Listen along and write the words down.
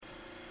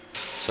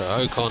So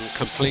Ocon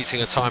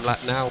completing a time lap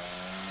now.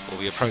 We'll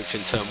be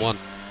approaching turn 1,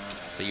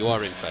 but you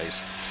are in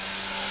phase.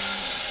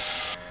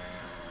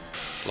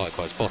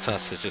 Likewise,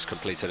 Bottas has just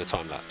completed a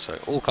time lap. So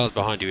all cars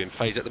behind you in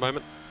phase at the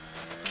moment.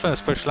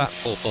 First push lap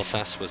for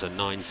Bottas was a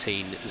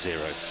 19.0.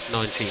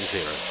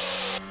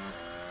 19.0.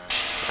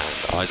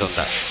 And eyes on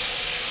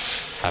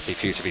dash. Happy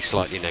for you to be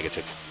slightly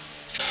negative.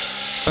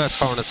 First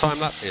car on a time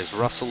lap is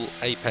Russell,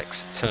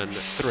 apex turn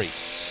 3.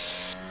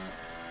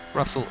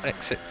 Russell,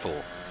 exit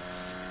 4.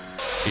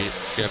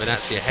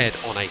 Giovinazzi ahead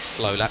on a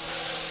slow lap.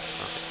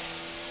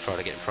 Try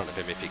to get in front of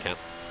him if you can.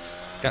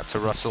 Gap to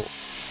Russell,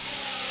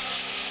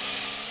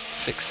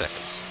 6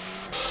 seconds.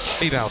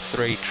 Bilbao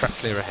 3, track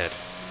clear ahead.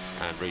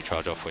 And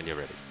recharge off when you're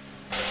ready.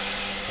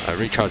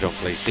 Recharge on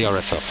please,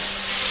 DRS off.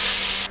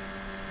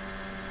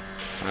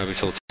 We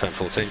saw turn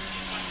 14.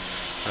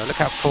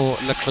 Look out for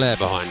Leclerc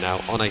behind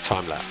now on a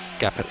time lap.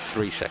 Gap at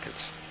 3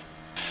 seconds.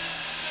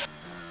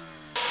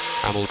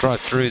 And we'll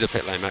drive through the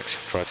pit lane, Max.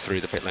 Drive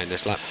through the pit lane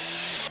this lap.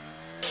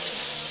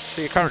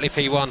 So you're currently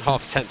P1,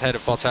 half a tenth ahead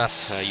of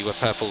Bottas. You were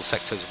purple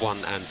sectors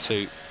 1 and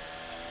 2.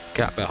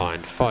 Gap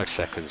behind, 5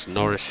 seconds.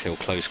 Norris, he'll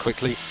close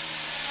quickly.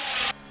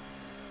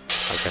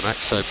 Okay,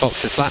 Max, so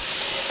box this lap.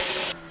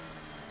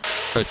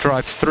 So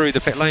drive through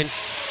the pit lane.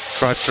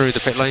 Drive through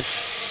the pit lane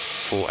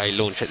for a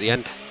launch at the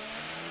end.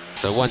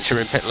 So once you're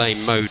in pit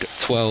lane, mode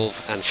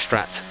 12 and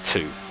strat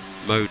 2.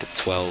 Mode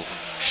 12,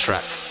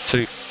 strat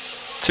 2.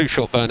 2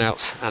 short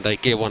burnouts and a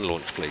gear 1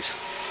 launch, please.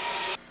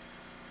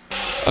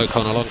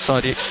 Ocon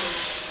alongside you.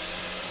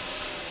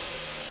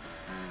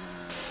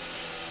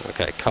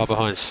 Okay, car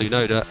behind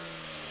Tsunoda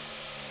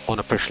on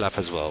a push lap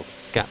as well.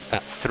 Gap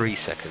at 3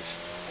 seconds.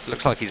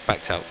 Looks like he's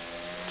backed out.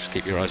 Just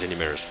keep your eyes in your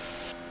mirrors.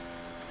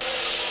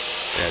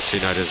 Yeah,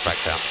 Tsunoda's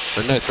backed out,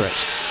 so no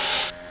threats.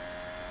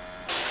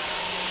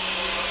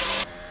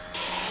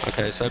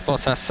 Okay, so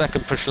Bottas'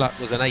 second push lap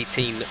was an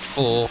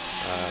 18.4,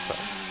 but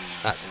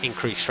that's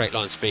increased straight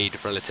line speed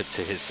relative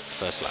to his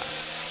first lap.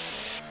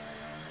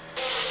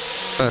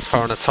 First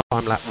car on a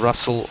time lap,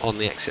 Russell on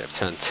the exit of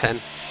turn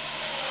 10.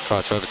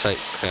 Try to overtake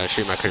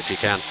Schumacher if you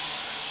can.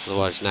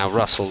 Otherwise now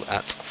Russell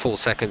at 4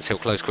 seconds, he'll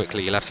close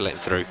quickly, you'll have to let him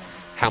through.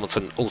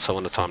 Hamilton also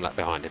on a time lap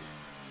behind him.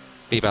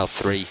 Bilbao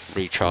 3,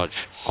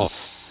 recharge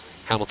off.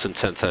 Hamilton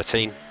turn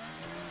 13.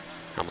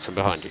 Hamilton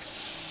behind you.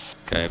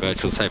 Okay,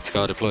 virtual safety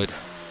car deployed.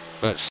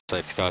 Virtual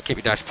safety car, keep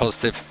your dash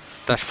positive.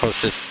 Dash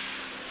positive.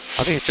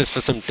 I think it's just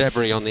for some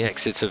debris on the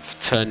exit of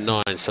turn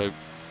 9, so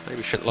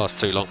maybe shouldn't last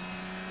too long.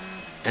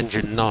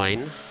 Engine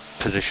 9,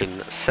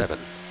 position 7.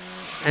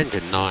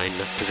 Engine 9,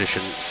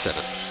 position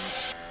 7.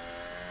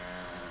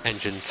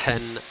 Engine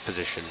 10,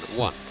 position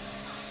 1.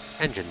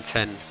 Engine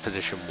 10,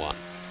 position 1.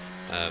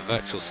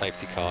 Virtual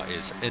safety car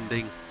is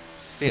ending.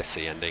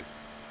 VSC ending.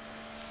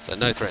 So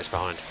no threats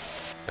behind.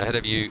 Ahead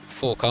of you,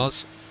 4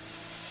 cars.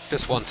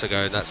 Just 1 to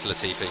go, that's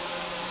Latifi.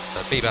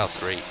 So Bilbao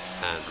 3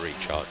 and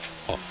recharge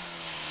off.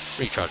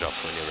 Recharge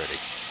off when you're ready.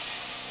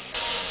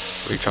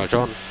 Recharge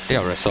on,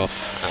 DRS off,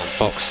 and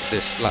box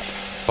this lap.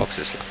 Box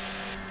this lap.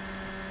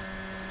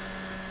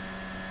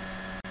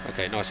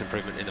 Okay, nice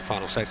improvement in the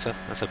final sector.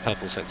 That's a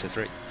purple sector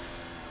 3.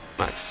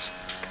 Max,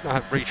 can I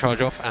have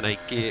recharge off and a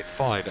gear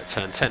 5 at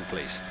turn 10,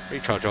 please?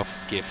 Recharge off,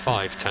 gear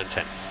 5, turn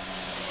 10.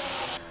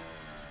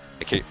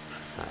 Thank you.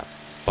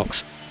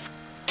 Box.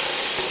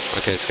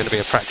 Okay, it's going to be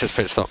a practice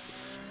pit stop.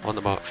 On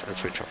the marks and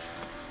switch off.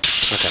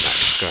 Okay,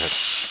 Max, go ahead.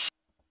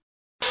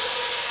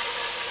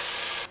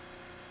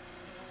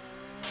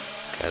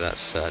 Okay,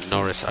 that's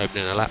Norris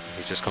opening a lap.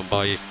 He's just gone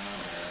by you.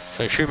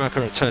 So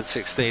Schumacher at turn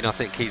 16, I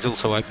think he's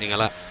also opening a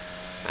lap.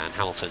 And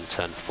Hamilton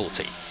turn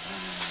 14.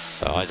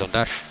 So eyes on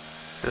dash.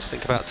 Just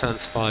think about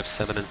turns 5,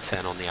 7 and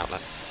 10 on the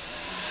outlet.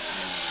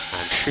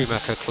 And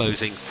Schumacher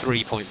closing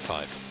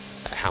 3.5.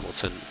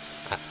 Hamilton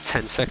at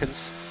 10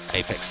 seconds.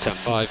 Apex turn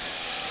 5.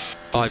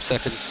 5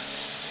 seconds.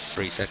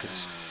 3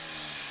 seconds.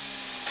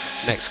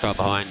 Next car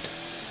behind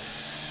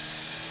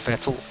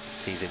Vettel.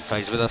 He's in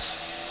phase with us.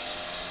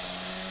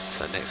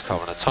 So next car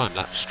on a time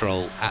lap,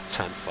 Stroll at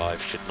turn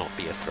 5 should not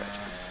be a threat.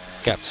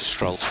 Gap to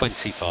Stroll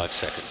 25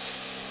 seconds.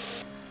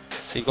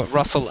 So you've got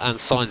Russell and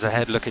Sainz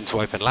ahead looking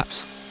to open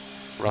laps.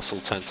 Russell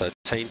turn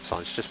 13,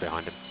 Sainz just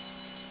behind him.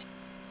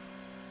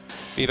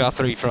 Bilbao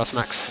 3 for us,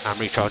 Max, and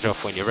recharge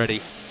off when you're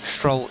ready.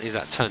 Stroll is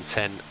at turn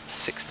 10,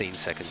 16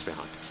 seconds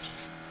behind.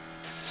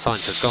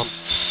 Sainz has gone.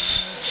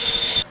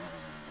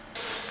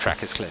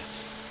 Track is clear.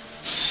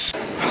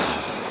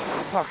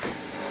 Fuck.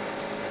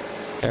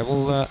 Okay,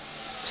 we'll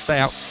stay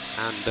out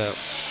and go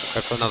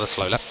for another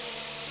slow lap.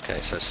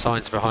 Okay, so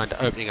Sainz behind,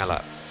 opening a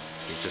lap.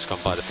 He's just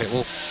gone by the pit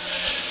wall.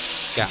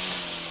 Gap,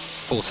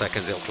 4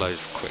 seconds, it'll close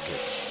quickly.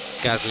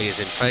 Gasly is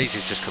in phase,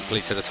 he's just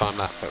completed a time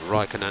lap, but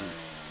Raikkonen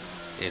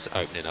is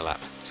opening a lap.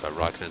 So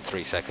Raikkonen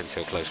 3 seconds,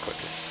 he'll close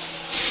quickly.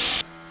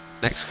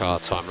 Next car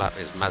time lap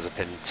is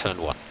Mazepin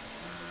turn 1.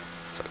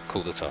 So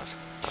cool the tyres.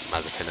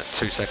 Mazepin at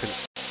 2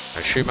 seconds.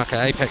 And Schumacher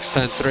apex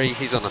turn 3,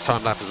 he's on a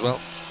time lap as well.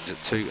 He's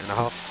at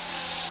 2.5.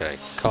 Okay,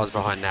 cars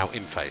behind now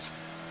in phase.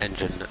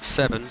 Engine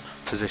 7,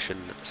 position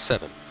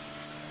 7.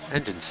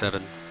 Engine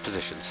 7,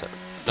 position 7.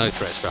 No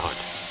threats behind.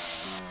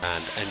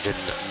 And engine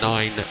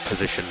 9,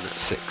 position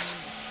 6.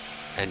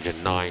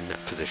 Engine 9,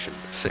 position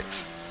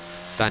 6.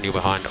 Daniel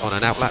behind on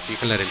an out lap, you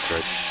can let him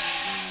through.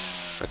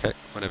 Okay,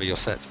 whenever you're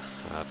set,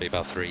 be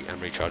about 3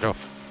 and recharge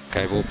off.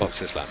 Okay, we'll box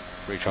this lap.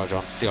 Recharge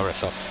on,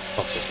 DRS off,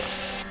 box this lap.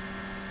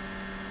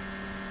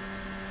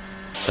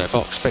 So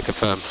box, pick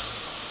confirm,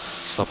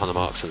 stop on the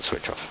marks and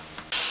switch off.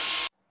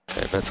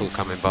 Okay, Vettel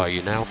coming by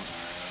you now.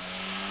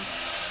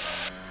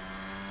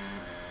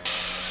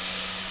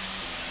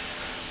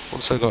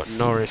 Also got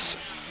Norris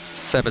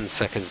 7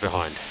 seconds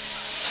behind,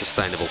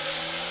 sustainable.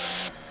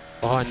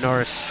 Behind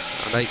Norris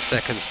and 8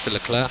 seconds to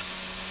Leclerc.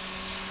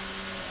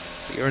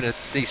 You're in a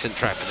decent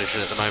track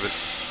position at the moment.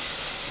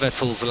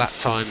 Vettel's lap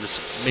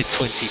times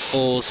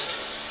mid-24s.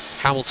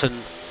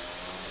 Hamilton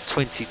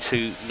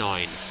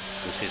 22.9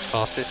 was his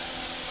fastest.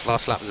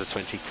 Last lap was a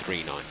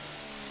 23.9.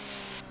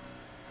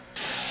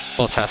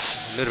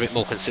 Bottas a little bit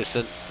more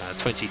consistent,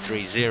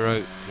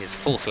 23.0. His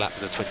fourth lap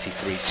was a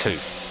 23.2.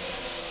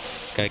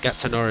 Okay, gap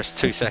to Norris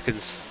 2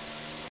 seconds.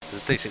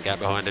 There's a decent gap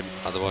behind him,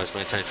 otherwise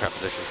maintain track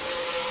position.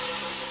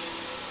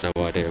 No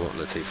idea what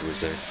Latifi was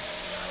doing.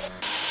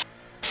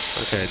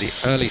 Okay, the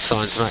early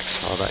signs,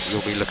 Max, are that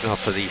you'll be looking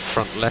after the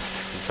front left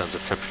in terms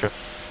of temperature.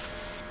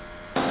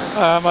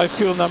 My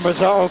fuel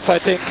numbers are off, I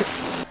think.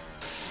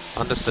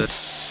 Understood.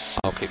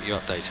 I'll keep you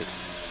updated.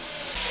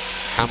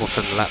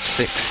 Hamilton lap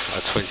 6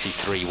 at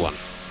 23.1.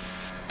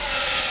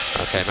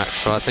 Okay,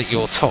 Max, so I think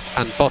your top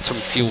and bottom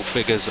fuel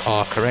figures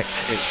are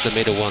correct. It's the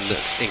middle one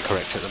that's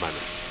incorrect at the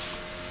moment.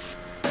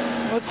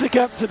 What's the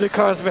gap to the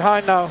cars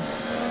behind now?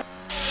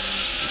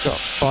 You've got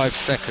 5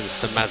 seconds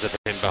to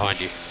Mazepin behind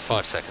you.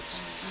 5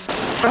 seconds.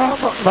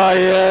 Oh,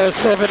 my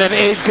 7 and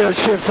 8 gear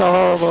shifts are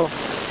horrible.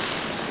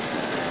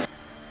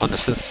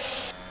 Understood.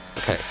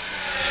 Okay.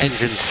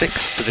 Engine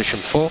 6, position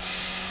 4.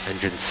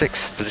 Engine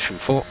 6, position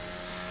 4.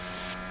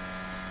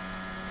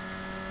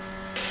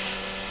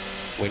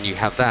 When you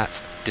have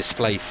that,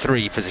 display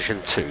 3,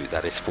 position 2.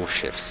 That is for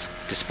shifts.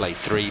 Display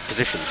 3,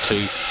 position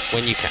 2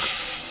 when you can.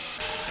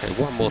 Okay,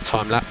 one more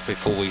time lap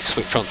before we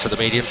switch on to the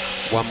medium.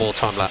 One more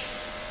time lap.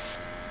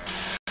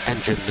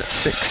 Engine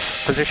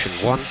 6, position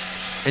 1.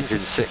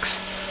 Engine 6,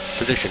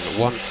 position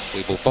 1.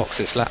 We will box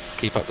this lap,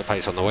 keep up the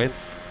pace on the way in.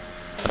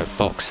 So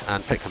box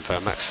and pit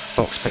confirm, Max.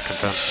 Box, pit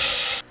confirm.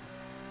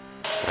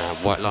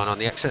 White line on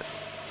the exit.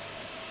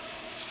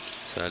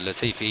 So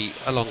Latifi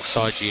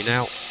alongside you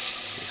now.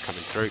 He's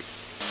coming through.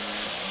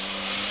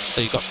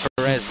 So you've got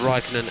Perez,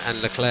 Raikkonen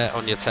and Leclerc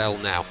on your tail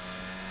now.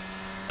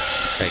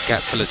 Okay,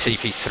 gap to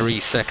Latifi 3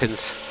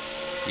 seconds.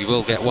 You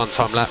will get one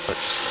time lap, but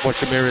just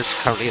watch your mirrors,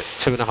 currently at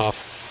 2.5.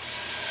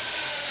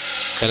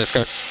 Okay, let's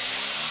go.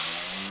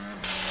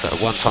 So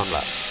one time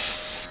lap.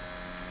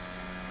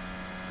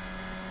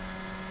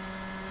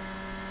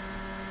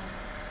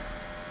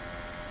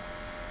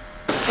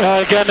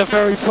 Again, a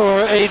very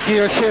poor 8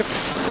 gear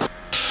shift.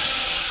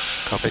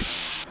 Copy.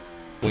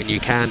 When you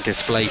can,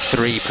 display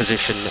 3,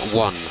 position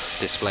 1.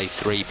 Display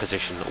 3,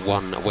 position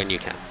 1 when you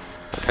can.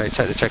 Okay,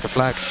 take the checker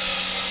flag.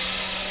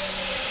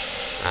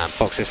 And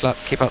box this lap,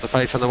 keep up the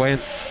pace on the way in.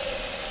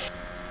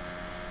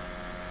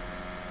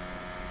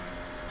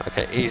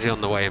 Okay, easy on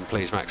the way in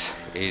please, Max.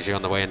 Easy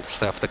on the way in,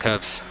 stay off the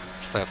curbs.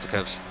 Stay off the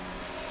curbs.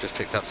 Just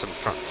picked up some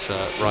front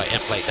right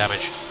end plate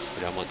damage.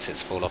 We don't want it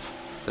to fall off.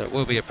 There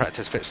will be a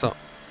practice pit stop.